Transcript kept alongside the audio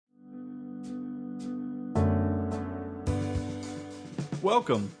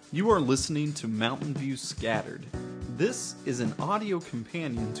Welcome. You are listening to Mountain View Scattered. This is an audio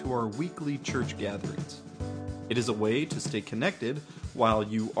companion to our weekly church gatherings. It is a way to stay connected while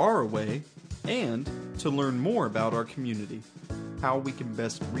you are away and to learn more about our community, how we can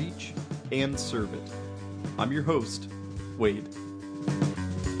best reach and serve it. I'm your host, Wade.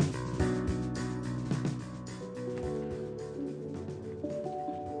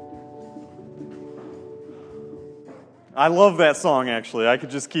 I love that song, actually. I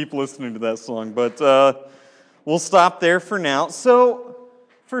could just keep listening to that song, but we'll stop there for now. So,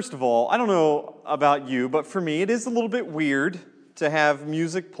 first of all, I don't know about you, but for me, it is a little bit weird to have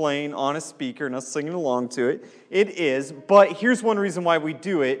music playing on a speaker and us singing along to it. It is, but here's one reason why we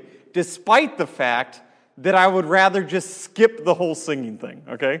do it, despite the fact that I would rather just skip the whole singing thing,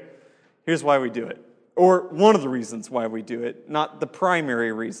 okay? Here's why we do it. Or one of the reasons why we do it, not the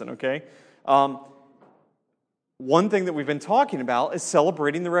primary reason, okay? One thing that we've been talking about is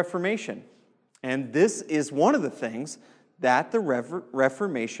celebrating the Reformation. And this is one of the things that the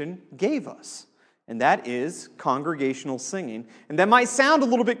Reformation gave us. And that is congregational singing. And that might sound a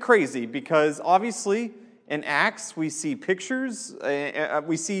little bit crazy because obviously in Acts we see pictures,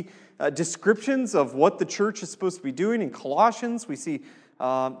 we see descriptions of what the church is supposed to be doing. In Colossians we see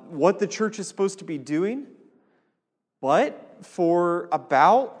what the church is supposed to be doing. But for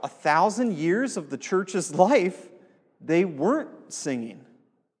about 1,000 years of the church's life, they weren't singing.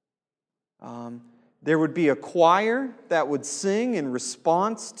 There would be a choir that would sing in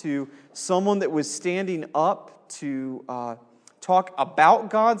response to someone that was standing up to talk about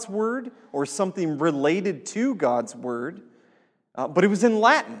God's Word or something related to God's Word. But it was in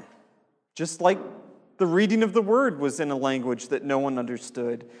Latin, just like the reading of the Word was in a language that no one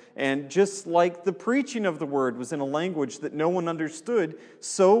understood. And just like the preaching of the Word was in a language that no one understood,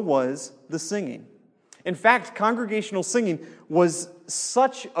 so was the singing. In fact, congregational singing was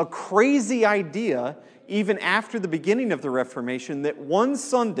such a crazy idea, even after the beginning of the Reformation, that one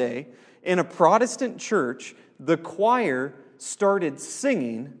Sunday in a Protestant church, the choir started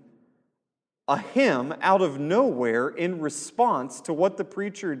singing a hymn out of nowhere in response to what the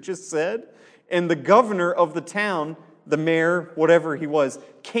preacher had just said. And the governor of the town, the mayor, whatever he was,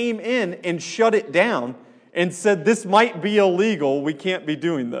 came in and shut it down and said, this might be illegal, we can't be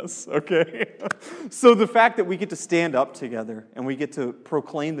doing this, okay? So the fact that we get to stand up together and we get to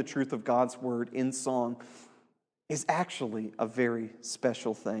proclaim the truth of God's Word in song is actually a very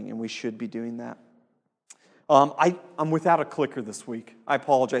special thing, and we should be doing that. I'm without a clicker this week. I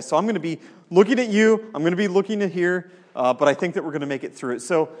apologize. So I'm going to be looking at you, I'm going to be looking at here, but I think that we're going to make it through it.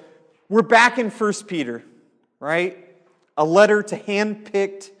 So we're back in 1 Peter, right? A letter to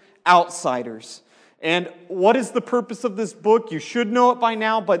hand-picked outsiders. And what is the purpose of this book? You should know it by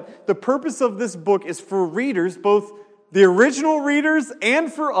now, but the purpose of this book is for readers, both the original readers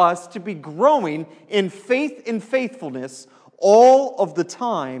and for us, to be growing in faith and faithfulness all of the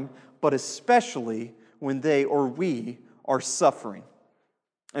time, but especially when they or we are suffering.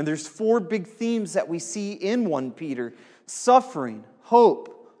 And there's 4 big themes that we see in 1 Peter: suffering,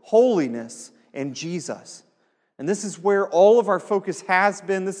 hope, holiness, and Jesus. And this is where all of our focus has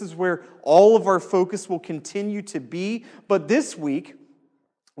been. This is where all of our focus will continue to be. But this week,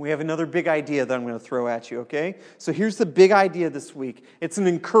 we have another big idea that I'm going to throw at you, okay? So here's the big idea this week. It's an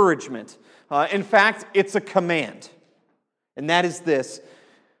encouragement. In fact, it's a command. And that is this: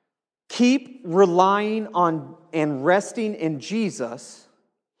 keep relying on and resting in Jesus.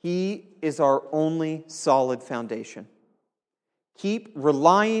 He is our only solid foundation. Keep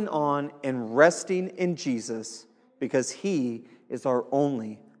relying on and resting in Jesus, because He is our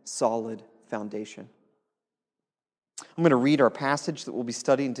only solid foundation. I'm going to read our passage that we'll be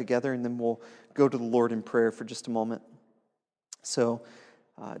studying together, and then we'll go to the Lord in prayer for just a moment. So,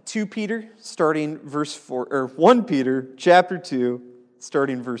 2 Peter, starting verse 4, or 1 Peter, chapter 2,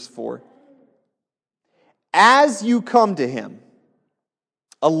 starting verse 4. As you come to Him,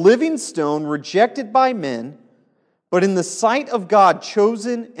 a living stone rejected by men, but in the sight of God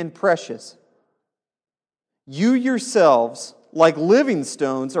chosen and precious, you yourselves, like living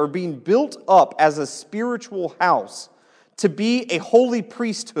stones, are being built up as a spiritual house, to be a holy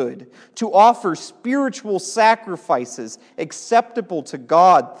priesthood, to offer spiritual sacrifices acceptable to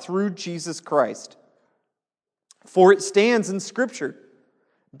God through Jesus Christ. For it stands in Scripture,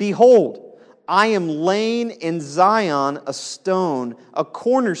 behold, I am laying in Zion a stone, a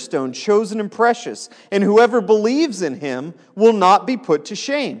cornerstone, chosen and precious, and whoever believes in Him will not be put to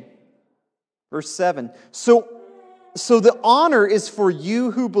shame. Verse 7, so the honor is for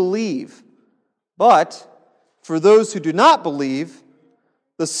you who believe, but for those who do not believe,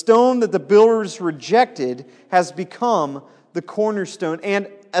 the stone that the builders rejected has become the cornerstone, and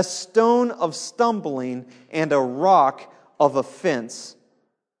a stone of stumbling and a rock of offense.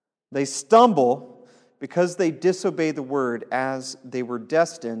 They stumble because they disobey the word as they were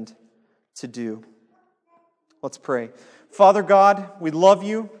destined to do. Let's pray. Father God, we love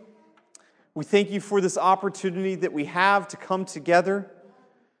you. We thank you for this opportunity that we have to come together,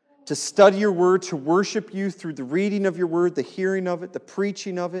 to study your word, to worship you through the reading of your word, the hearing of it, the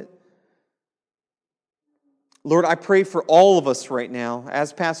preaching of it. Lord, I pray for all of us right now,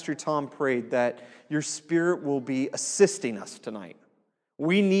 as Pastor Tom prayed, that your Spirit will be assisting us tonight.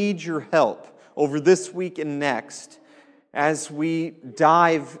 We need your help over this week and next as we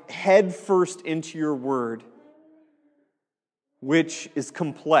dive headfirst into your word, which is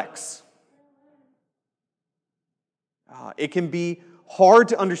complex. It can be hard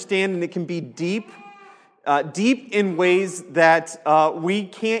to understand, and it can be deep in ways that we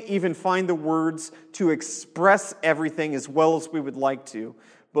can't even find the words to express everything as well as we would like to.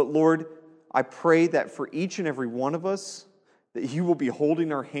 But Lord, I pray that for each and every one of us, that you will be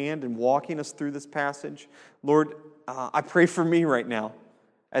holding our hand and walking us through this passage. Lord, I pray for me right now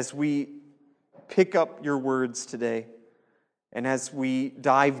as we pick up your words today and as we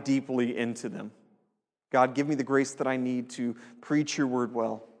dive deeply into them. God, give me the grace that I need to preach your word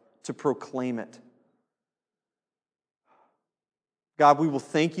well, to proclaim it. God, we will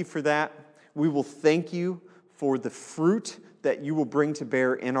thank you for that. We will thank you for the fruit that you will bring to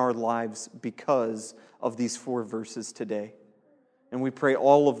bear in our lives because of these 4 verses today. And we pray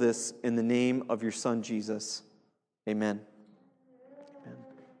all of this in the name of your Son, Jesus. Amen. Amen.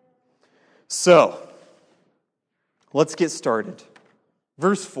 So, let's get started.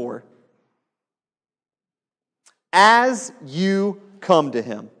 Verse 4. As you come to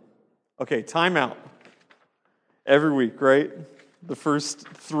him. Okay, time out. Every week, right? The first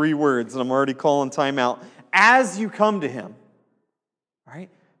 3 words, and I'm already calling time out. As you come to him. All right?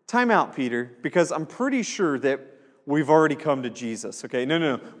 Time out, Peter, because I'm pretty sure that we've already come to Jesus, okay?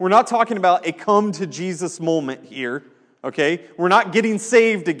 No. We're not talking about a come to Jesus moment here, okay? We're not getting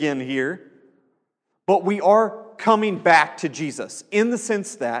saved again here. But we are coming back to Jesus in the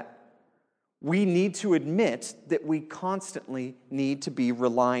sense that we need to admit that we constantly need to be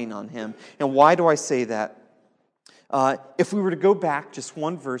relying on him. And why do I say that? If we were to go back just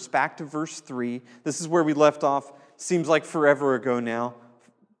one verse, back to verse 3, this is where we left off. Seems like forever ago now.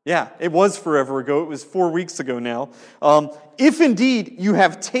 Yeah, it was forever ago. It was 4 weeks ago now. If indeed you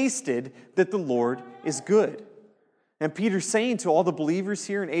have tasted that the Lord is good. And Peter's saying to all the believers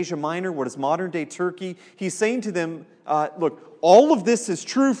here in Asia Minor, what is modern-day Turkey, he's saying to them, look, all of this is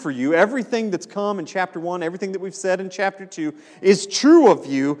true for you. Everything that's come in chapter 1, everything that we've said in chapter 2 is true of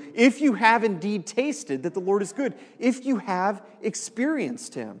you if you have indeed tasted that the Lord is good, if you have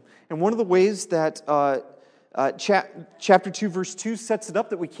experienced him. And one of the ways that chapter 2, verse 2 sets it up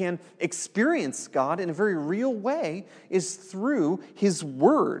that we can experience God in a very real way is through his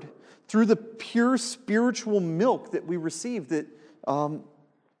word, through the pure spiritual milk that we receive that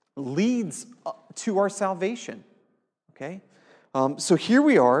leads to our salvation. Okay? So here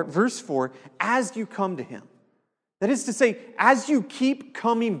we are, verse 4, as you come to him. That is to say, as you keep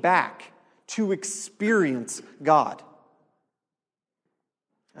coming back to experience God.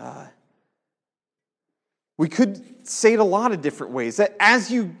 We could say it a lot of different ways. That as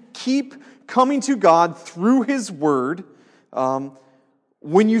you keep coming to God through his word,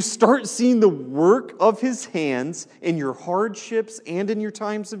 when you start seeing the work of his hands in your hardships and in your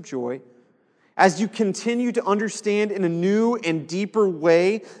times of joy, as you continue to understand in a new and deeper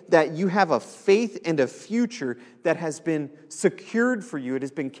way that you have a faith and a future that has been secured for you, it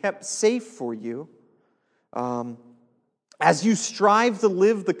has been kept safe for you, as you strive to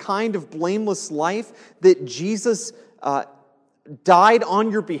live the kind of blameless life that Jesus died on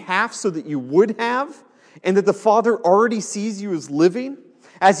your behalf so that you would have, and that the Father already sees you as living,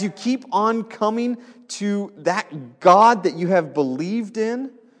 as you keep on coming to that God that you have believed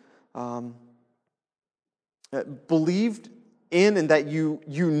in, and that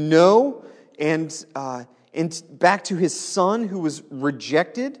you know, and back to his Son who was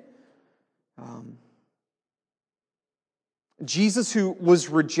rejected. Jesus who was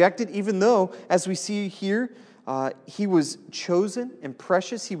rejected, even though, as we see here, he was chosen and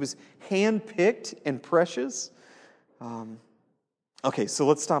precious. He was handpicked and precious. Okay, so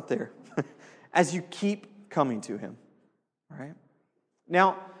let's stop there. As you keep coming to him. All right?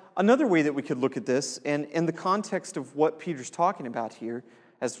 Now, another way that we could look at this, and in the context of what Peter's talking about here,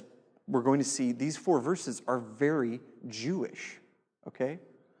 as we're going to see, these 4 verses are very Jewish. Okay?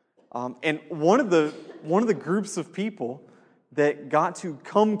 And one of the groups of people that got to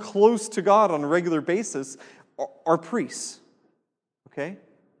come close to God on a regular basis are priests. Okay?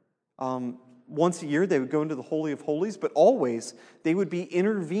 Once a year, they would go into the Holy of Holies, but always they would be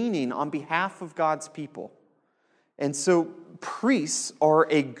intervening on behalf of God's people. And so priests are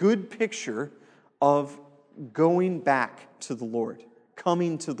a good picture of going back to the Lord,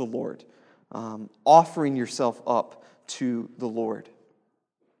 coming to the Lord, offering yourself up to the Lord.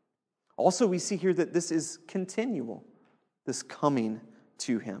 Also, we see here that this is continual, this coming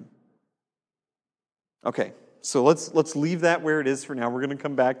to Him. Okay, so let's leave that where it is for now. We're going to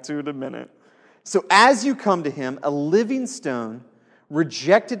come back to it in a minute. So as you come to Him, a living stone,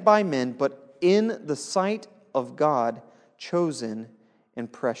 rejected by men, but in the sight of God, chosen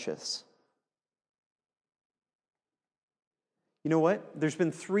and precious. You know what? There's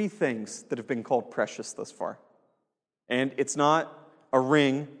been 3 things that have been called precious thus far. And it's not a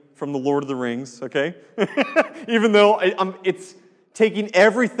ring from the Lord of the Rings, okay? Even though it's taking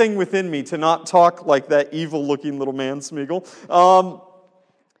everything within me to not talk like that evil-looking little man, Smeagol.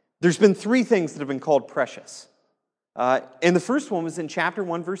 There's been 3 things that have been called precious. And the first one was in chapter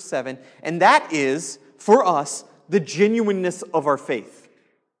 1, verse 7, and that is, for us, the genuineness of our faith,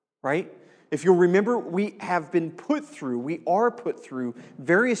 right? If you'll remember, we are put through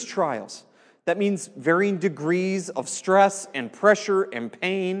various trials. That means varying degrees of stress and pressure and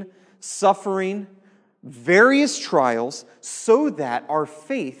pain, suffering, various trials, so that our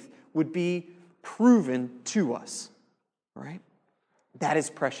faith would be proven to us, right? That is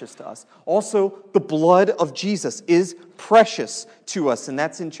precious to us. Also, the blood of Jesus is precious to us, and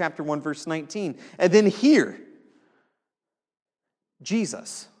that's in chapter 1, verse 19. And then here,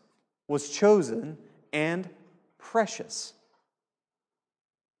 Jesus was chosen and precious.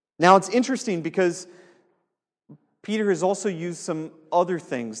 Now, it's interesting because Peter has also used some other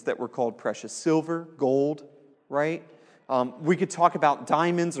things that were called precious. Silver, gold, right? We could talk about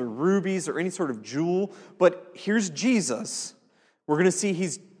diamonds or rubies or any sort of jewel, but here's Jesus. We're going to see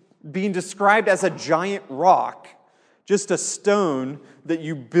He's being described as a giant rock, just a stone that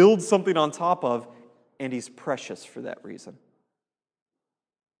you build something on top of, and He's precious for that reason.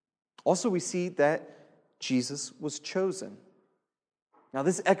 Also, we see that Jesus was chosen. Now,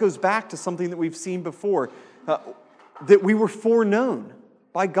 this echoes back to something that we've seen before, that we were foreknown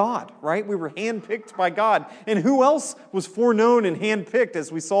by God, right? We were handpicked by God. And who else was foreknown and handpicked,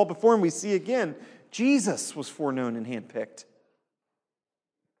 as we saw before and we see again? Jesus was foreknown and handpicked.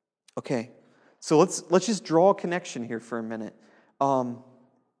 Okay, so let's just draw a connection here for a minute.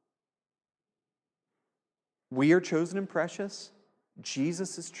 We are chosen and precious.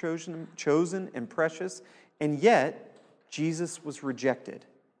 Jesus is chosen and precious, and yet Jesus was rejected.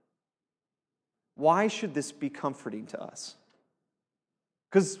 Why should this be comforting to us?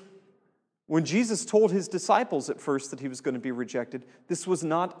 Because when Jesus told His disciples at first that He was going to be rejected, this was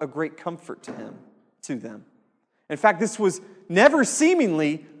not a great comfort to them. In fact, this was never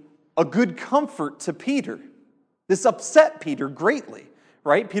seemingly a good comfort to Peter. This upset Peter greatly.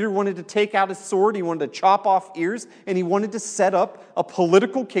 Right? Peter wanted to take out his sword, he wanted to chop off ears, and he wanted to set up a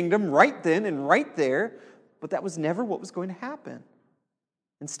political kingdom right then and right there, but that was never what was going to happen.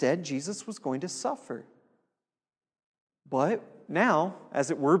 Instead, Jesus was going to suffer. But now,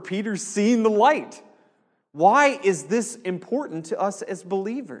 as it were, Peter's seeing the light. Why is this important to us as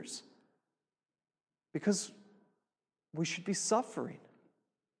believers? Because we should be suffering.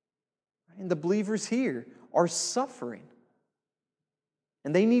 And the believers here are suffering.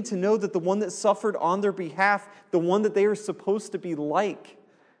 And they need to know that the one that suffered on their behalf, the one that they are supposed to be like,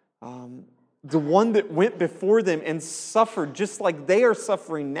 the one that went before them and suffered just like they are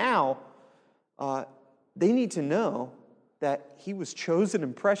suffering now, they need to know that He was chosen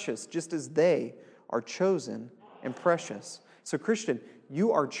and precious just as they are chosen and precious. So Christian,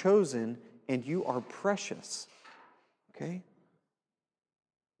 you are chosen and you are precious. Okay?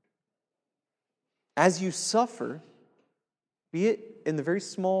 As you suffer, be it in the very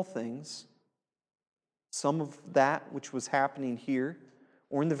small things, some of that which was happening here,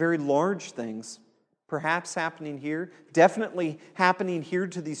 or in the very large things, perhaps happening here, definitely happening here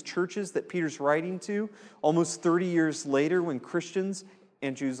to these churches that Peter's writing to, almost 30 years later when Christians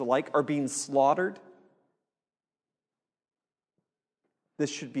and Jews alike are being slaughtered. This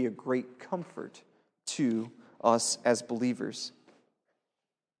should be a great comfort to us as believers.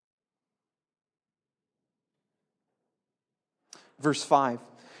 Verse 5,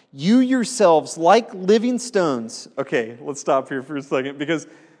 you yourselves like living stones. Okay, let's stop here for a second because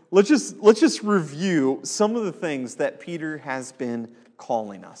let's just review some of the things that Peter has been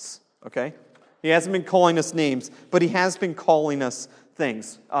calling us. Okay? He hasn't been calling us names, but he has been calling us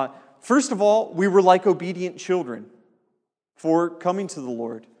things. First of all, we were like obedient children for coming to the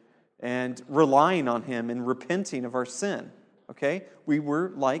Lord. and relying on Him and repenting of our sin. Okay? We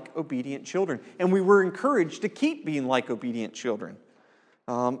were like obedient children. And we were encouraged to keep being like obedient children.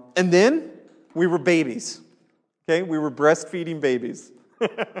 And then we were babies. Okay? We were breastfeeding babies.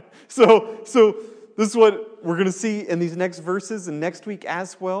 So this is what we're going to see in these next verses and next week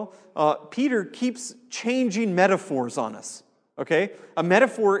as well. Peter keeps changing metaphors on us. Okay? A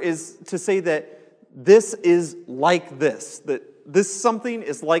metaphor is to say that this is like this, that this something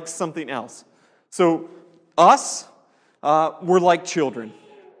is like something else. So us, we're like children,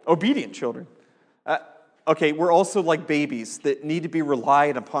 obedient children. Okay, we're also like babies that need to be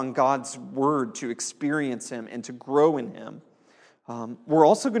relied upon God's word to experience Him and to grow in Him. We're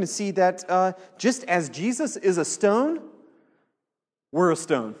also going to see that just as Jesus is a stone, we're a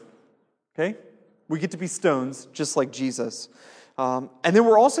stone. Okay? We get to be stones just like Jesus. And then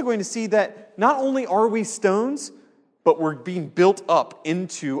we're also going to see that not only are we stones, but we're being built up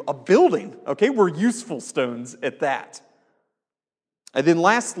into a building. Okay? We're useful stones at that. And then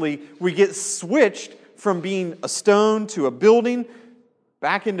lastly, we get switched from being a stone to a building,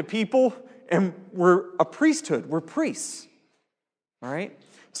 back into people, and we're a priesthood. We're priests. All right?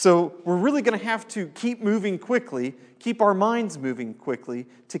 So we're really going to have to keep moving quickly, keep our minds moving quickly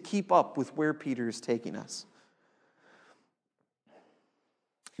to keep up with where Peter is taking us.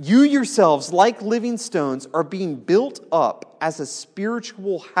 You yourselves, like living stones, are being built up as a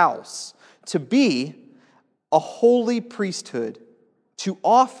spiritual house to be a holy priesthood, to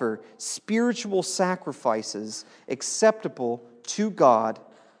offer spiritual sacrifices acceptable to God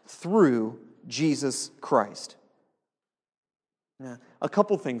through Jesus Christ. Now, a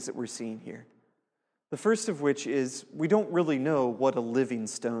couple things that we're seeing here. The first of which is we don't really know what a living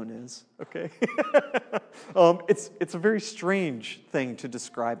stone is, okay? It's a very strange thing to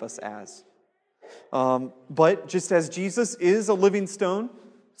describe us as. But just as Jesus is a living stone,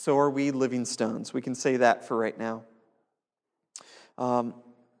 so are we living stones. We can say that for right now.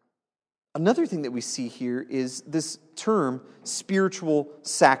 Another thing that we see here is this term, spiritual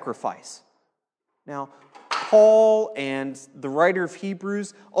sacrifice. Now, Paul and the writer of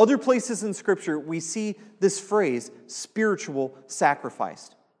Hebrews, other places in Scripture, we see this phrase, spiritual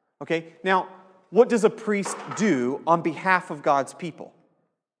sacrifice. Okay? Now, what does a priest do on behalf of God's people?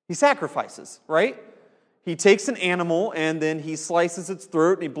 He sacrifices, right? He takes an animal and then he slices its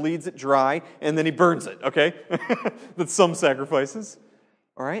throat and he bleeds it dry and then he burns it, okay? That's some sacrifices.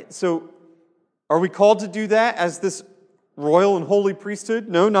 All right? So, are we called to do that as this royal and holy priesthood?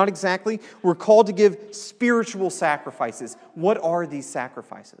 No, not exactly. We're called to give spiritual sacrifices. What are these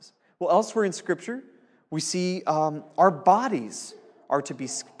sacrifices? Well, elsewhere in Scripture, we see our bodies are to be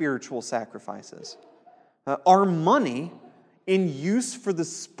spiritual sacrifices. Our money in use for the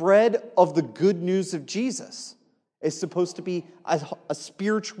spread of the good news of Jesus is supposed to be a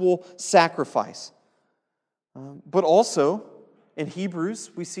spiritual sacrifice. But also, in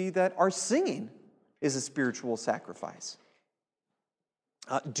Hebrews, we see that our singing is a spiritual sacrifice.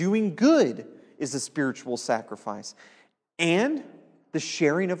 Doing good is a spiritual sacrifice. And the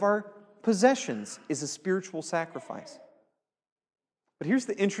sharing of our possessions is a spiritual sacrifice. But here's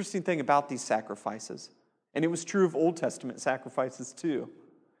the interesting thing about these sacrifices, and it was true of Old Testament sacrifices too,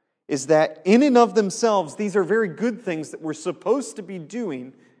 is that in and of themselves, these are very good things that we're supposed to be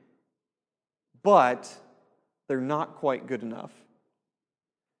doing, but they're not quite good enough.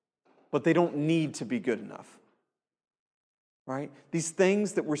 But they don't need to be good enough. Right? These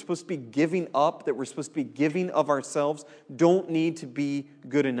things that we're supposed to be giving up, that we're supposed to be giving of ourselves, don't need to be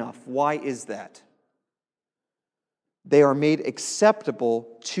good enough. Why is that? They are made acceptable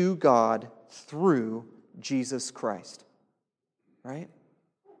to God through Jesus Christ. Right?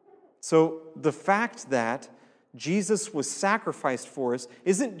 So the fact that Jesus was sacrificed for us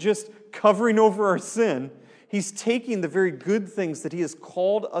isn't just covering over our sin. He's taking the very good things that He has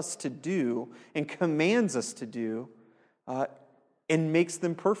called us to do and commands us to do and makes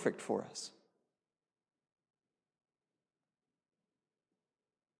them perfect for us.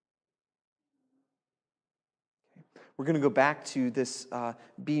 We're going to go back to this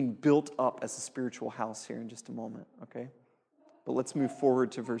being built up as a spiritual house here in just a moment, okay? But let's move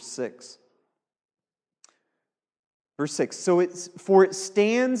forward to verse 6. Verse 6, for it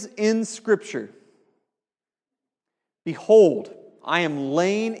stands in Scripture, behold, I am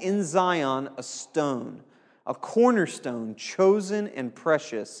laying in Zion a stone, a cornerstone chosen and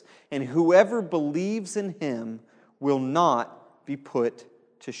precious, and whoever believes in Him will not be put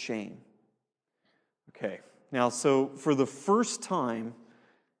to shame. Okay, now so for the first time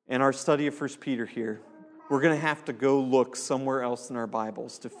in our study of 1 Peter here, we're going to have to go look somewhere else in our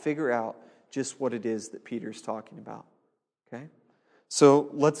Bibles to figure out just what it is that Peter's talking about. Okay? So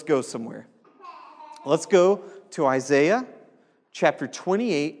let's go somewhere. Let's go to Isaiah chapter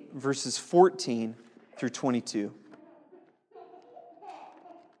 28, verses 14 through 22.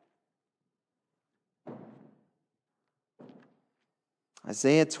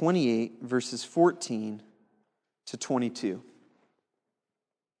 Isaiah 28, verses 14 to 22.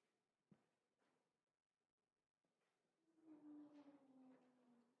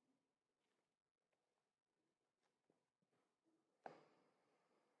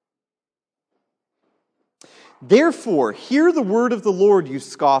 Therefore, hear the word of the Lord, you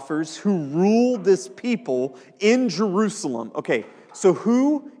scoffers, who rule this people in Jerusalem. Okay, so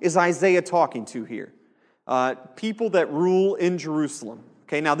who is Isaiah talking to here? People that rule in Jerusalem.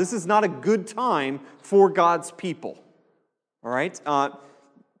 Okay, now this is not a good time for God's people. All right?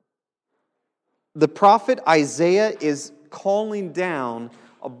 The prophet Isaiah is calling down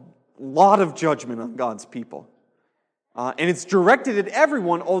a lot of judgment on God's people. And it's directed at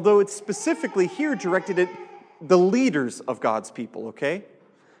everyone, although it's specifically here directed at the leaders of God's people, okay?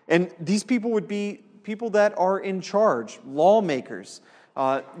 And these people would be people that are in charge, lawmakers,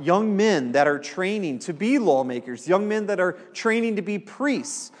 young men that are training to be lawmakers, young men that are training to be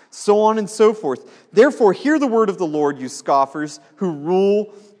priests, so on and so forth. Therefore, hear the word of the Lord, you scoffers who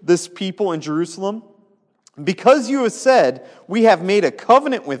rule this people in Jerusalem. Because you have said, we have made a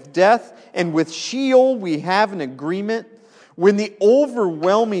covenant with death, and with Sheol we have an agreement. When the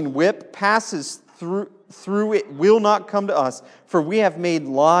overwhelming whip passes through it will not come to us, for we have made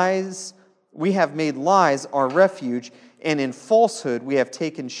lies our refuge, and in falsehood we have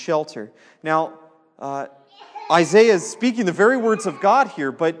taken shelter. Now, Isaiah is speaking the very words of God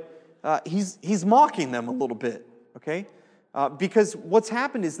here, but he's mocking them a little bit, okay? Because what's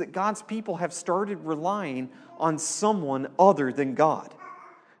happened is that God's people have started relying on someone other than God.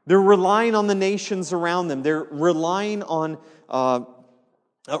 They're relying on the nations around them. They're relying on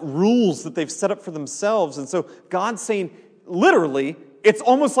rules that they've set up for themselves. And so God's saying, literally, it's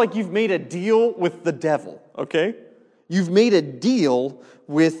almost like you've made a deal with the devil, okay? You've made a deal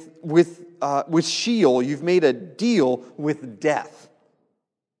with Sheol. You've made a deal with death.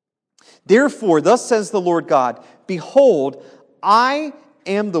 Therefore, thus says the Lord God, behold, I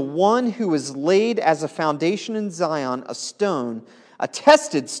am the one who is laid as a foundation in Zion, a stone, a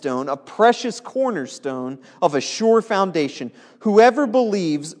tested stone, a precious cornerstone of a sure foundation. Whoever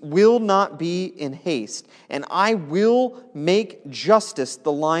believes will not be in haste, and I will make justice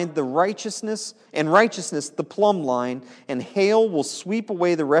the line, the righteousness the plumb line, and hail will sweep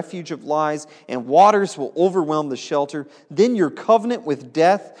away the refuge of lies, and waters will overwhelm the shelter. Then your covenant with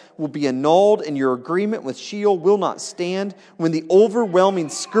death will be annulled, and your agreement with Sheol will not stand. When the overwhelming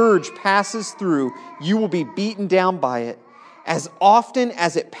scourge passes through, you will be beaten down by it. As often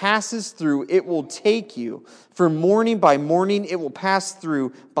as it passes through, it will take you. For morning by morning, it will pass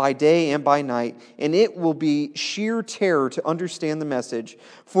through by day and by night. And it will be sheer terror to understand the message.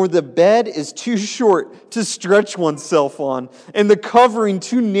 For the bed is too short to stretch oneself on, and the covering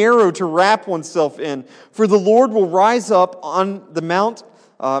too narrow to wrap oneself in. For the Lord will rise up on the Mount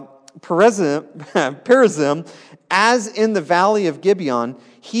Perazim, as in the valley of Gibeon.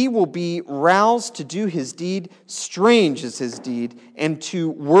 He will be roused to do his deed, strange is his deed, and to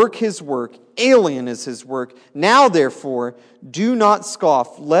work his work, alien is his work. Now, therefore, do not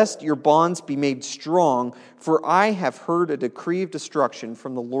scoff, lest your bonds be made strong, for I have heard a decree of destruction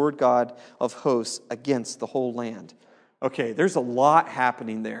from the Lord God of hosts against the whole land. Okay, there's a lot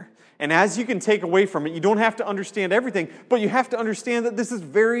happening there. And as you can take away from it, you don't have to understand everything, but you have to understand that this is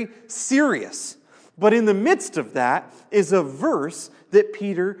very serious. But in the midst of that is a verse that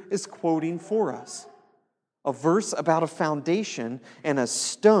Peter is quoting for us. A verse about a foundation and a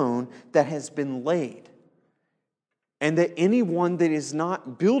stone that has been laid. And that anyone that is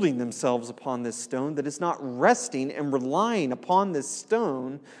not building themselves upon this stone, that is not resting and relying upon this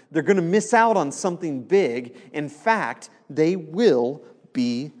stone, they're going to miss out on something big. In fact, they will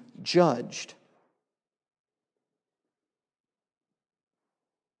be judged.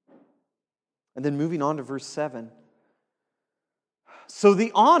 And then moving on to verse 7. So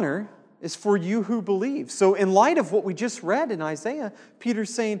the honor is for you who believe. So in light of what we just read in Isaiah,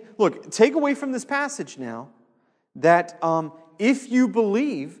 Peter's saying, look, take away from this passage now that if you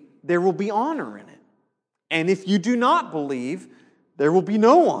believe, there will be honor in it. And if you do not believe, there will be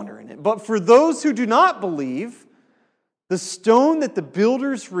no honor in it. But for those who do not believe, the stone that the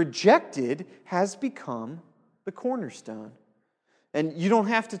builders rejected has become the cornerstone. And you don't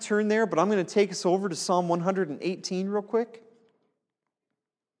have to turn there, but I'm going to take us over to Psalm 118 real quick,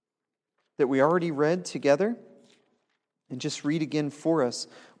 that we already read together, and just read again for us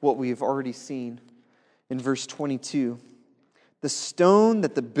what we have already seen in verse 22. The stone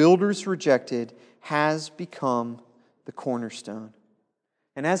that the builders rejected has become the cornerstone.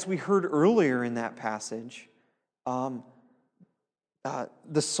 And as we heard earlier in that passage, the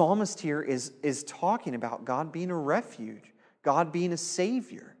psalmist here is talking about God being a refuge, God being a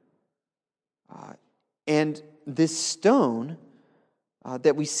Savior. And this stone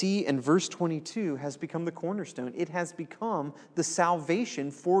that we see in verse 22 has become the cornerstone. It has become the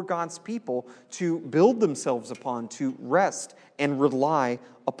salvation for God's people to build themselves upon, to rest and rely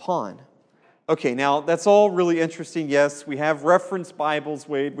upon. Okay, now that's all really interesting. Yes, we have reference Bibles,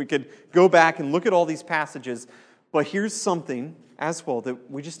 Wade. We could go back and look at all these passages. But here's something as well that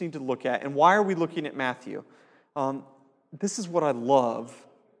we just need to look at. And why are we looking at Matthew? This is what I love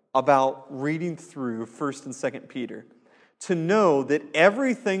about reading through 1st and 2nd Peter. To know that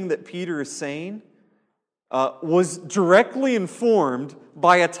everything that Peter is saying was directly informed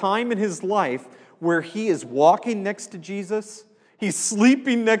by a time in his life where he is walking next to Jesus, he's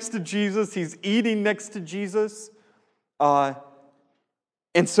sleeping next to Jesus, he's eating next to Jesus. And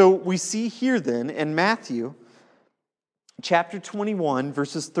so we see here then in Matthew chapter 21,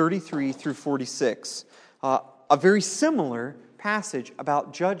 verses 33 through 46, a very similar passage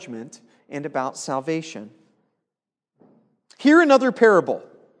about judgment and about salvation. Hear another parable.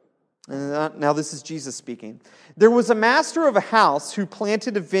 Now this is Jesus speaking. There was a master of a house who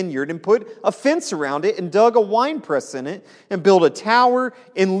planted a vineyard and put a fence around it and dug a winepress in it and built a tower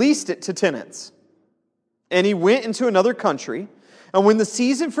and leased it to tenants. And he went into another country, and when the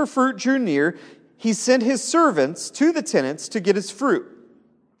season for fruit drew near, he sent his servants to the tenants to get his fruit.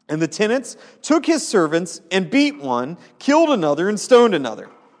 And the tenants took his servants and beat one, killed another, and stoned another.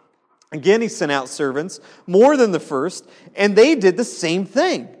 Again, he sent out servants, more than the first, and they did the same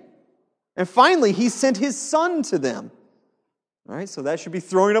thing. And finally, he sent his son to them. All right, so that should be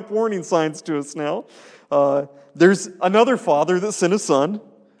throwing up warning signs to us now. There's another father that sent a son.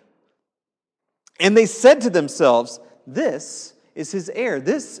 And they said to themselves, this is his heir.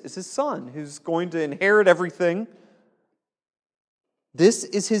 This is his son who's going to inherit everything. This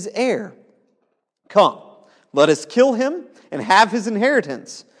is his heir. Come, let us kill him and have his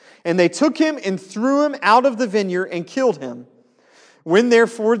inheritance. And they took him and threw him out of the vineyard and killed him. When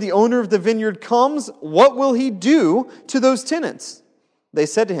therefore the owner of the vineyard comes, what will he do to those tenants? They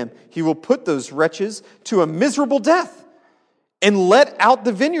said to him, he will put those wretches to a miserable death and let out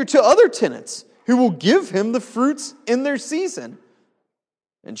the vineyard to other tenants who will give him the fruits in their season.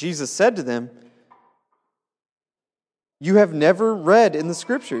 And Jesus said to them, you have never read in the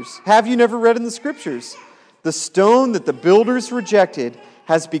Scriptures. Have you never read in the Scriptures? The stone that the builders rejected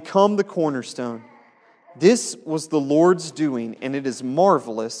has become the cornerstone. This was the Lord's doing, and it is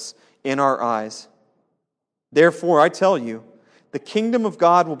marvelous in our eyes. Therefore, I tell you, the kingdom of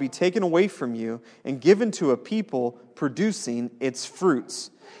God will be taken away from you and given to a people producing its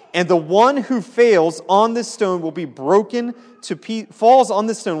fruits. And the one who falls on this stone will be broken to pieces,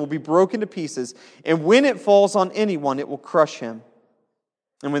 and when it falls on anyone, it will crush him.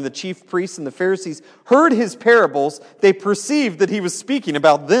 And when the chief priests and the Pharisees heard his parables, they perceived that he was speaking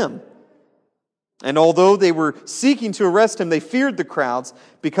about them. And although they were seeking to arrest him, they feared the crowds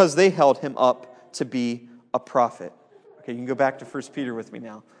because they held him up to be a prophet. Okay, you can go back to 1 Peter with me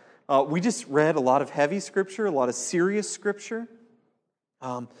now. We just read a lot of heavy scripture, a lot of serious scripture.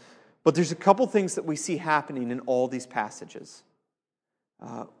 But there's a couple things that we see happening in all these passages.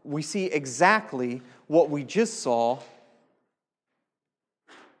 We see exactly what we just saw.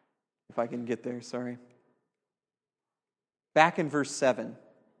 If I can get there, sorry. Back in verse 7,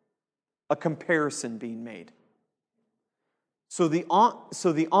 a comparison being made. So the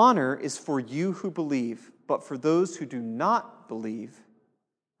honor is for you who believe, but for those who do not believe,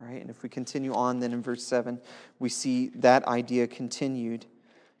 right? And if we continue on then in verse 7, we see that idea continued.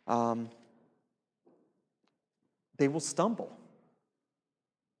 They will stumble.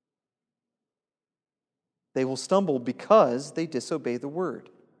 They will stumble because they disobey the word.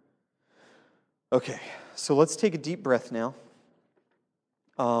 Okay, so let's take a deep breath now.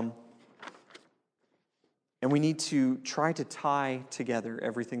 And we need to try to tie together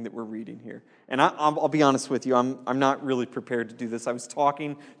everything that we're reading here. And I'll be honest with you, I'm not really prepared to do this. I was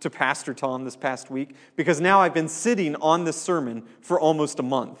talking to Pastor Tom this past week because now I've been sitting on this sermon for almost a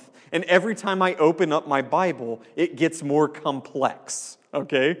month. And every time I open up my Bible, it gets more complex,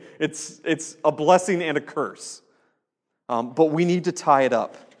 okay? It's a blessing and a curse. But we need to tie it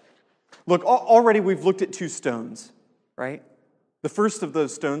up. Look, already we've looked at two stones, right? The first of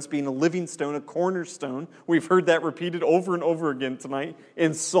those stones being a living stone, a cornerstone. We've heard that repeated over and over again tonight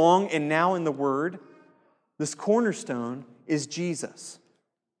in song and now in the Word. This cornerstone is Jesus.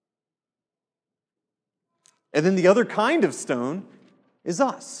 And then the other kind of stone is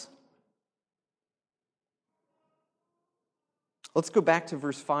us. Let's go back to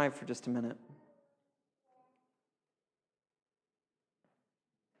verse 5 for just a minute.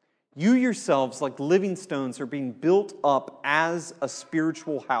 You yourselves, like living stones, are being built up as a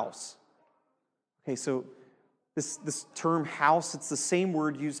spiritual house. Okay, so this term house, it's the same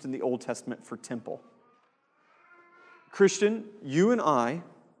word used in the Old Testament for temple. Christian, you and I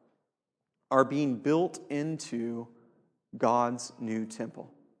are being built into God's new temple.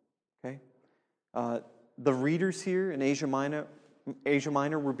 Okay? The readers here in Asia Minor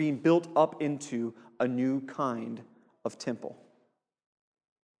were being built up into a new kind of temple.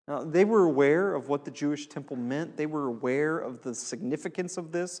 Now, they were aware of what the Jewish temple meant. They were aware of the significance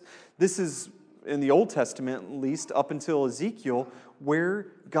of this. This is, in the Old Testament at least, up until Ezekiel, where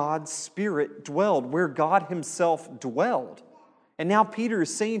God's Spirit dwelled, where God Himself dwelled. And now Peter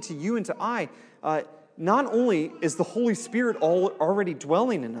is saying to you and to I, not only is the Holy Spirit already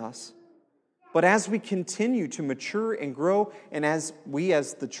dwelling in us, but as we continue to mature and grow, and as we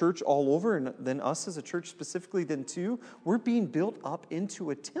as the church all over, and then us as a church specifically then too, we're being built up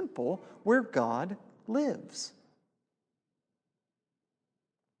into a temple where God lives.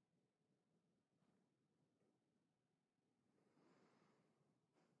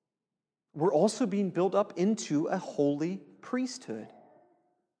 We're also being built up into a holy priesthood.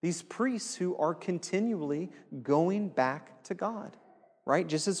 These priests who are continually going back to God. Right?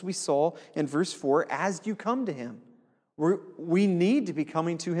 Just as we saw in verse 4, as you come to Him. We need to be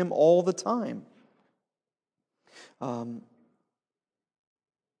coming to Him all the time. And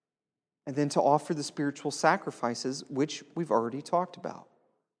then to offer the spiritual sacrifices, which we've already talked about.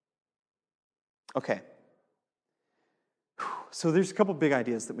 Okay. So there's a couple big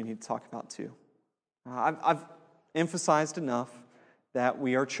ideas that we need to talk about too. I've emphasized enough that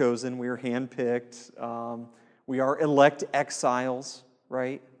we are chosen, we are handpicked, we are elect exiles.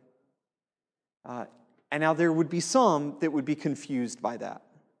 Right? And now there would be some that would be confused by that.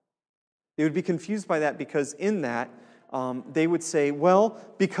 They would be confused by that because in that, they would say, well,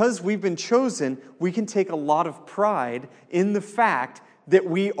 because we've been chosen, we can take a lot of pride in the fact that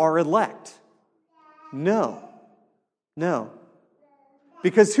we are elect. No.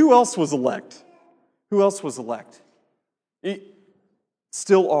 Because who else was elect? Who else was elect?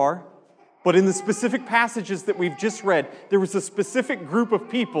 Still are. But in the specific passages that we've just read, there was a specific group of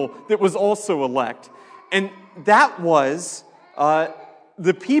people that was also elect. And that was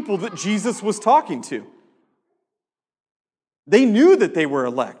the people that Jesus was talking to. They knew that they were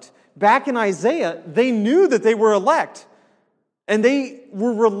elect. Back in Isaiah, they knew that they were elect. And they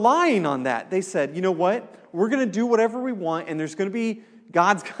were relying on that. They said, you know what? We're going to do whatever we want, and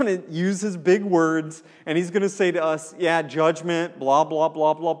God's going to use His big words, and He's going to say to us, yeah, judgment, blah, blah,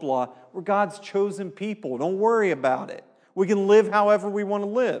 blah, blah, blah. We're God's chosen people. Don't worry about it. We can live however we want to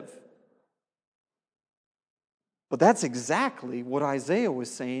live. But that's exactly what Isaiah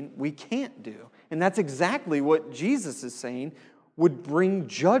was saying we can't do. And that's exactly what Jesus is saying would bring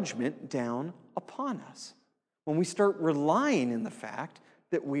judgment down upon us. When we start relying in the fact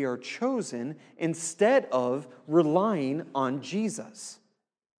that we are chosen instead of relying on Jesus.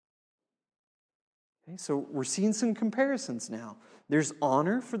 Okay, so we're seeing some comparisons now. There's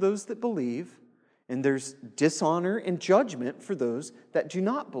honor for those that believe, and there's dishonor and judgment for those that do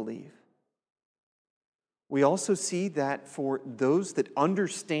not believe. We also see that for those that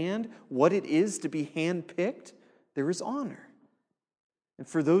understand what it is to be handpicked, there is honor. And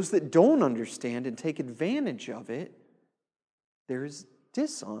for those that don't understand and take advantage of it, there is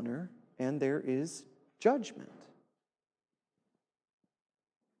dishonor and there is judgment.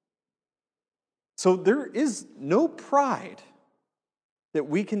 So there is no pride that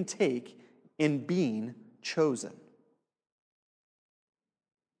we can take in being chosen.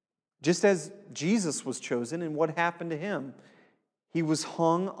 Just as Jesus was chosen, and what happened to Him? He was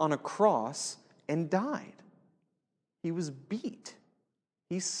hung on a cross and died. He was beat.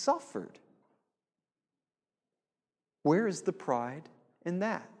 He suffered. Where is the pride in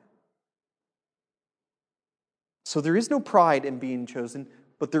that? So there is no pride in being chosen,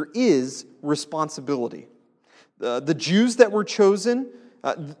 but there is responsibility. The Jews that were chosen,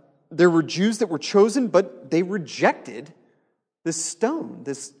 there were Jews that were chosen, but they rejected this stone,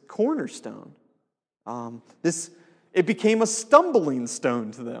 this cornerstone. It became a stumbling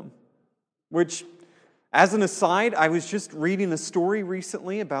stone to them, which, as an aside, I was just reading a story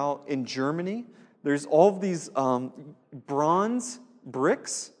recently about in Germany. There's all of these bronze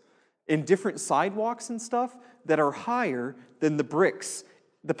bricks in different sidewalks and stuff that are higher than the bricks,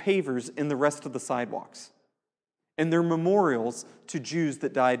 the pavers in the rest of the sidewalks. And they're memorials to Jews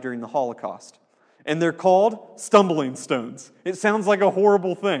that died during the Holocaust. And they're called stumbling stones. It sounds like a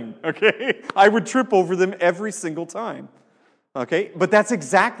horrible thing, okay? I would trip over them every single time. Okay, but that's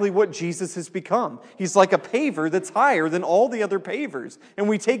exactly what Jesus has become. He's like a paver that's higher than all the other pavers. And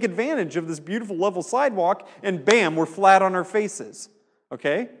we take advantage of this beautiful level sidewalk, and bam, we're flat on our faces.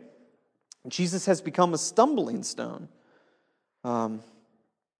 Okay? Jesus has become a stumbling stone.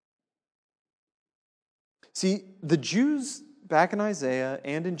 See, the Jews back in Isaiah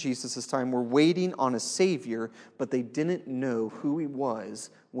and in Jesus' time were waiting on a Savior, but they didn't know who He was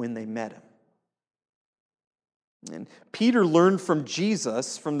when they met Him. And Peter learned from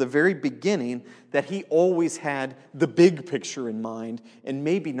Jesus from the very beginning that he always had the big picture in mind and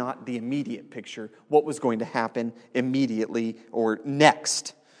maybe not the immediate picture, what was going to happen immediately or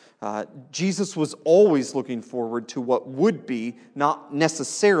next. Jesus was always looking forward to what would be, not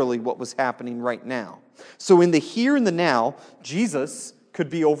necessarily what was happening right now. So in the here and the now, Jesus could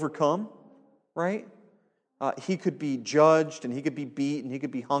be overcome, right? He could be judged, and he could be beat, and he could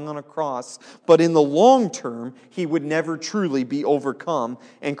be hung on a cross. But in the long term, he would never truly be overcome.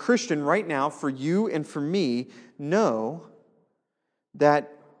 And Christian, right now, for you and for me, know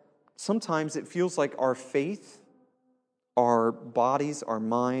that sometimes it feels like our faith, our bodies, our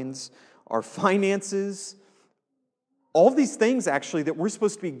minds, our finances, all these things actually that we're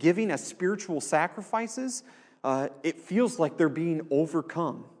supposed to be giving as spiritual sacrifices, it feels like they're being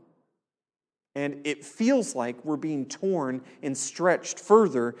overcome. And it feels like we're being torn and stretched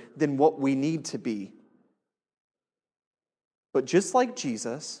further than what we need to be. But just like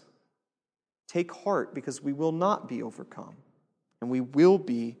Jesus, take heart because we will not be overcome and we will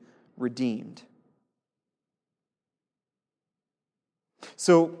be redeemed.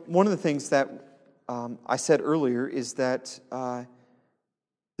 So one of the things that I said earlier is that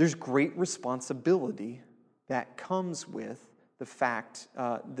there's great responsibility that comes with the fact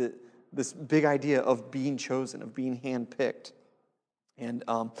that this big idea of being chosen, of being handpicked. And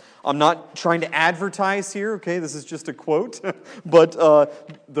I'm not trying to advertise here, okay? This is just a quote. But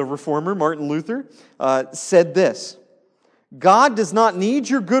the reformer, Martin Luther, said this: God does not need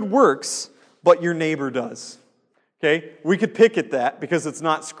your good works, but your neighbor does. Okay? We could pick at that because it's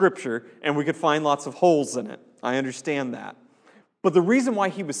not Scripture, and we could find lots of holes in it. I understand that. But the reason why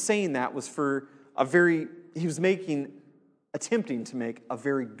he was saying that was he was attempting to make a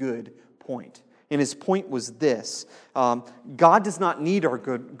very good point. And his point was this: God does not need our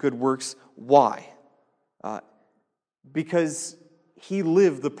good works. Why? Because He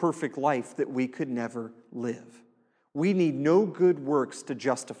lived the perfect life that we could never live. We need no good works to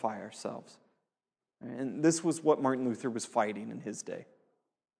justify ourselves. And this was what Martin Luther was fighting in his day.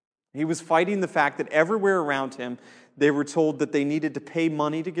 He was fighting the fact that everywhere around him, they were told that they needed to pay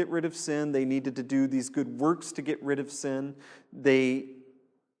money to get rid of sin. They needed to do these good works to get rid of sin. They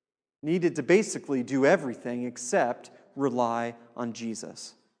needed to basically do everything except rely on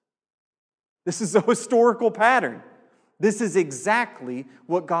Jesus. This is a historical pattern. This is exactly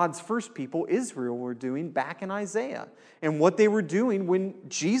what God's first people, Israel, were doing back in Isaiah, and what they were doing when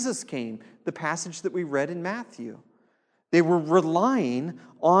Jesus came, the passage that we read in Matthew. They were relying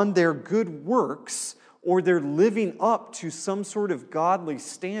on their good works, or they're living up to some sort of godly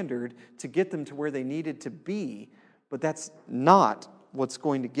standard to get them to where they needed to be. But that's not what's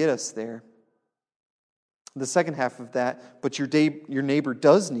going to get us there. The second half of that, but your neighbor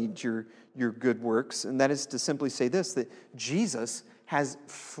does need your good works, and that is to simply say this, that Jesus has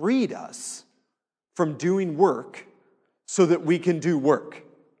freed us from doing work so that we can do work,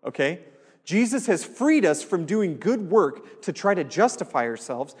 okay? Jesus has freed us from doing good work to try to justify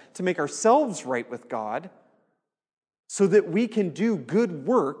ourselves, to make ourselves right with God, so that we can do good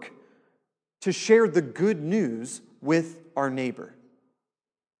work to share the good news with our neighbor.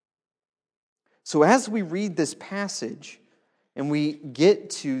 So as we read this passage and we get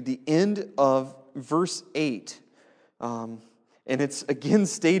to the end of verse 8, and it's again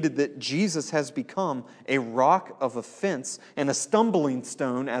stated that Jesus has become a rock of offense and a stumbling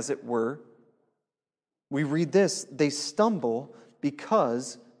stone, as it were, we read this: they stumble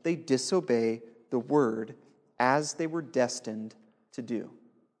because they disobey the word as they were destined to do.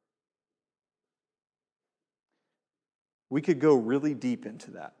 We could go really deep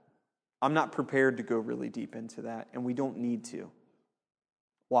into that. I'm not prepared to go really deep into that, and we don't need to.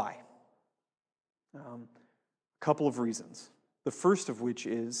 Why? A couple of reasons. The first of which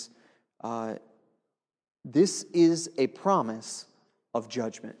is, this is a promise of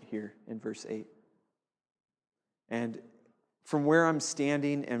judgment here in verse 8. And from where I'm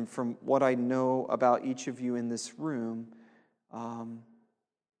standing and from what I know about each of you in this room,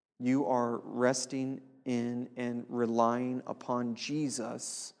 you are resting in and relying upon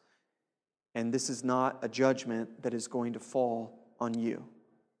Jesus And this is not a judgment that is going to fall on you.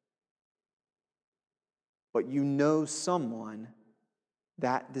 But you know someone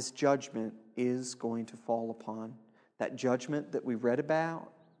that this judgment is going to fall upon. That judgment that we read about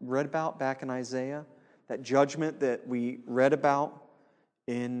back in Isaiah, that judgment that we read about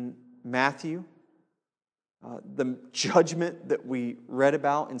in Matthew, the judgment that we read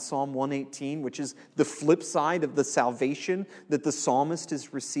about in Psalm 118, which is the flip side of the salvation that the psalmist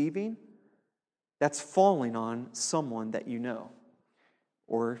is receiving, that's falling on someone that you know.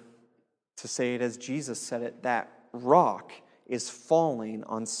 Or to say it as Jesus said it, that rock is falling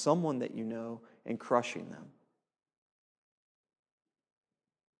on someone that you know and crushing them.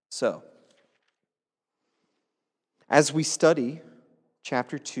 So, as we study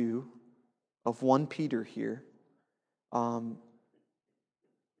chapter 2 of 1 Peter here,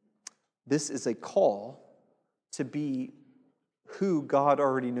 this is a call to be who God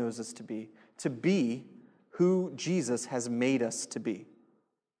already knows us to be who Jesus has made us to be.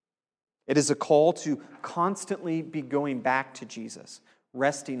 It is a call to constantly be going back to Jesus,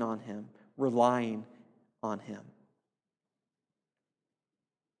 resting on Him, relying on Him.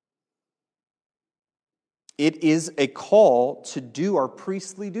 It is a call to do our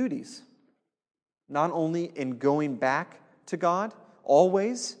priestly duties, not only in going back to God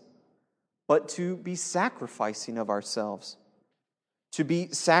always, but to be sacrificing of ourselves, to be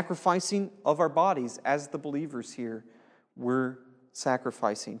sacrificing of our bodies as the believers here were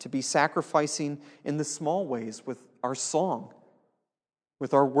sacrificing, to be sacrificing in the small ways with our song,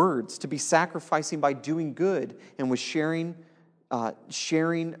 with our words, to be sacrificing by doing good and with sharing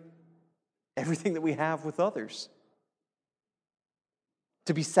everything that we have with others.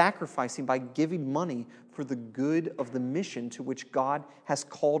 To be sacrificing by giving money for the good of the mission to which God has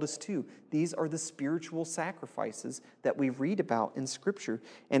called us to. These are the spiritual sacrifices that we read about in Scripture.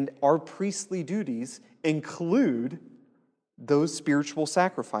 And our priestly duties include those spiritual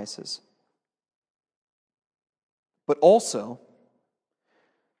sacrifices. But also,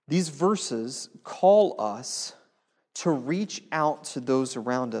 these verses call us to reach out to those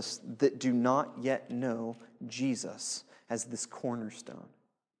around us that do not yet know Jesus as this cornerstone.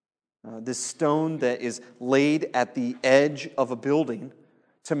 This stone that is laid at the edge of a building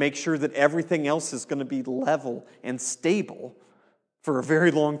to make sure that everything else is going to be level and stable for a very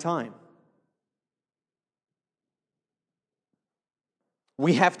long time.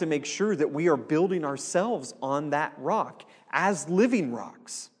 We have to make sure that we are building ourselves on that rock as living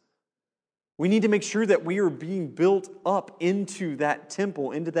rocks. We need to make sure that we are being built up into that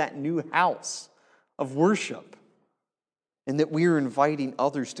temple, into that new house of worship, and that we are inviting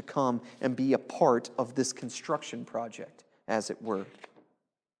others to come and be a part of this construction project, as it were.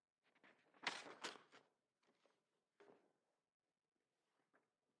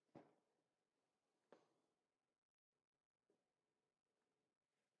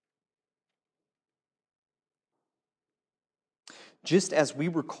 Just as we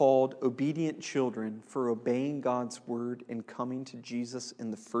were called obedient children for obeying God's word and coming to Jesus in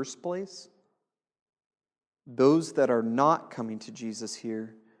the first place, those that are not coming to Jesus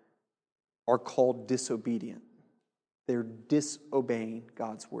here are called disobedient. They're disobeying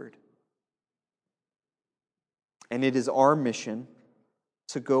God's word. And it is our mission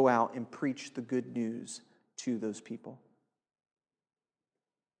to go out and preach the good news to those people.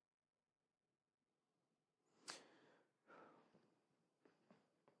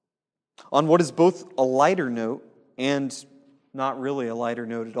 On what is both a lighter note and not really a lighter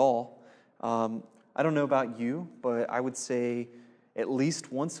note at all, I don't know about you, but I would say at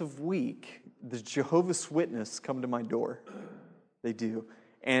least once a week, the Jehovah's Witnesses come to my door. They do.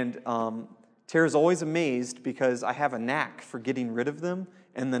 And Tara's always amazed because I have a knack for getting rid of them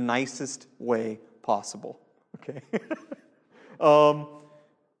in the nicest way possible. Okay?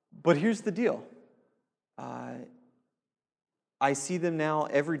 But here's the deal. I see them now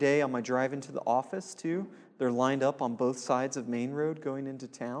every day on my drive into the office, too. They're lined up on both sides of Main Road going into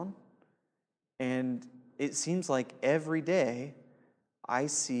town. And it seems like every day I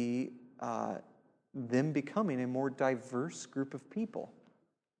see them becoming a more diverse group of people,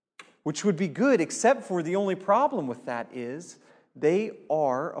 which would be good, except for the only problem with that is they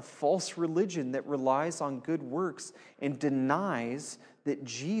are a false religion that relies on good works and denies that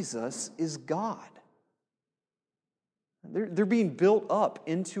Jesus is God. They're being built up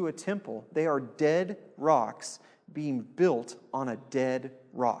into a temple. They are dead rocks being built on a dead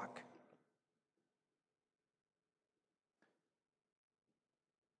rock.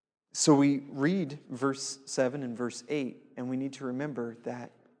 So we read verse 7 and verse 8, and we need to remember that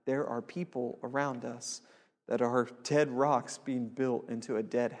there are people around us that are dead rocks being built into a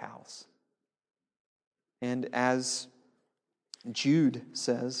dead house. And as Jude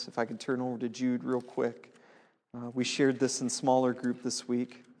says, if I could turn over to Jude real quick, we shared this in smaller group this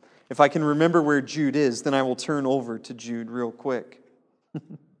week. If I can remember where Jude is, then I will turn over to Jude real quick.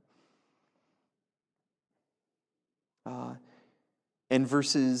 In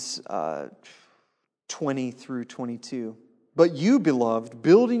verses 20 through 22. But you, beloved,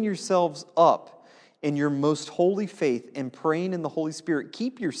 building yourselves up in your most holy faith and praying in the Holy Spirit,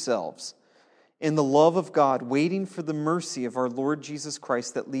 keep yourselves in the love of God, waiting for the mercy of our Lord Jesus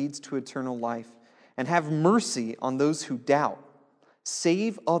Christ that leads to eternal life. And have mercy on those who doubt.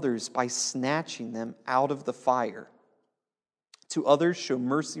 Save others by snatching them out of the fire. To others show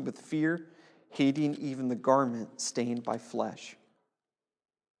mercy with fear, hating even the garment stained by flesh.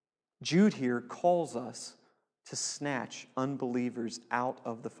 Jude here calls us to snatch unbelievers out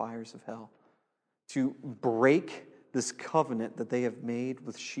of the fires of hell, to break this covenant that they have made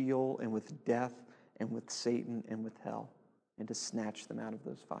with Sheol and with death and with Satan and with hell, and to snatch them out of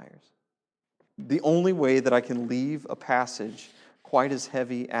those fires. The only way that I can leave a passage quite as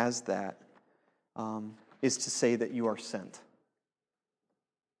heavy as that is to say that you are sent.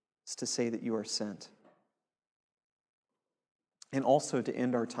 It's to say that you are sent. And also to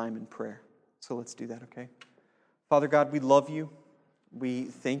end our time in prayer. So let's do that, okay? Father God, we love you. We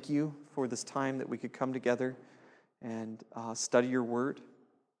thank you for this time that we could come together and study your word.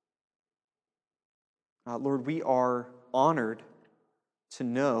 Lord, we are honored to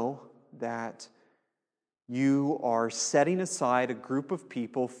know that you are setting aside a group of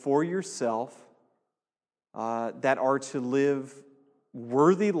people for yourself that are to live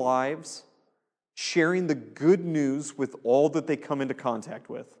worthy lives, sharing the good news with all that they come into contact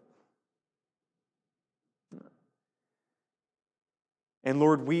with. And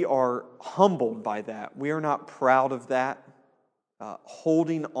Lord, we are humbled by that. We are not proud of that,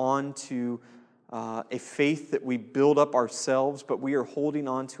 holding on to a faith that we build up ourselves, but we are holding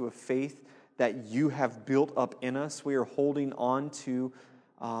on to a faith that you have built up in us. We are holding on to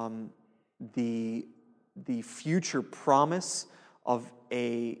the future promise of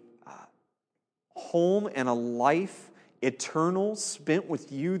a home and a life eternal spent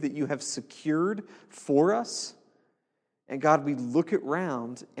with you that you have secured for us. And God, we look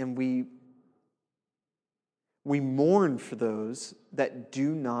around and we mourn for those that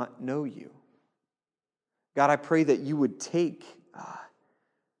do not know you. God, I pray that you would take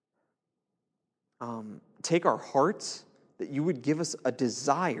our hearts, that you would give us a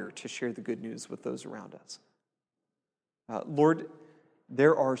desire to share the good news with those around us. Lord,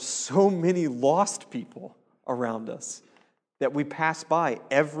 there are so many lost people around us that we pass by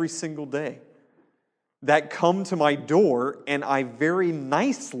every single day that come to my door and I very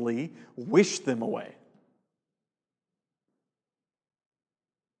nicely wish them away.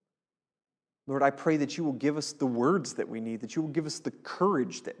 Lord, I pray that you will give us the words that we need, that you will give us the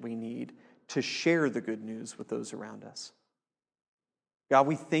courage that we need to share the good news with those around us. God,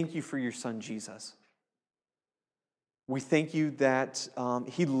 we thank you for your Son, Jesus. We thank you that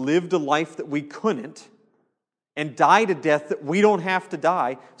he lived a life that we couldn't and died a death that we don't have to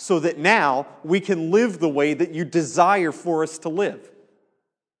die so that now we can live the way that you desire for us to live.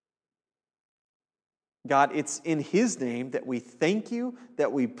 God, it's in his name that we thank you,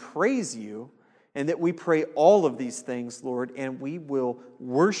 that we praise you, and that we pray all of these things, Lord, and we will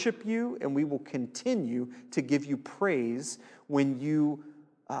worship you and we will continue to give you praise when you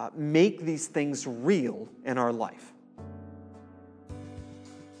make these things real in our life.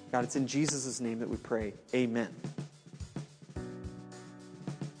 God, it's in Jesus' name that we pray. Amen.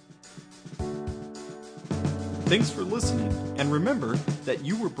 Thanks for listening, and remember that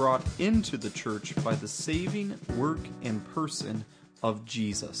you were brought into the church by the saving work and person of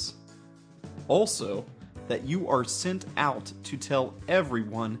Jesus. Also, that you are sent out to tell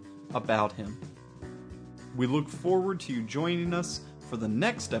everyone about him. We look forward to you joining us for the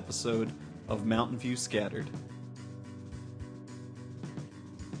next episode of Mountain View Scattered.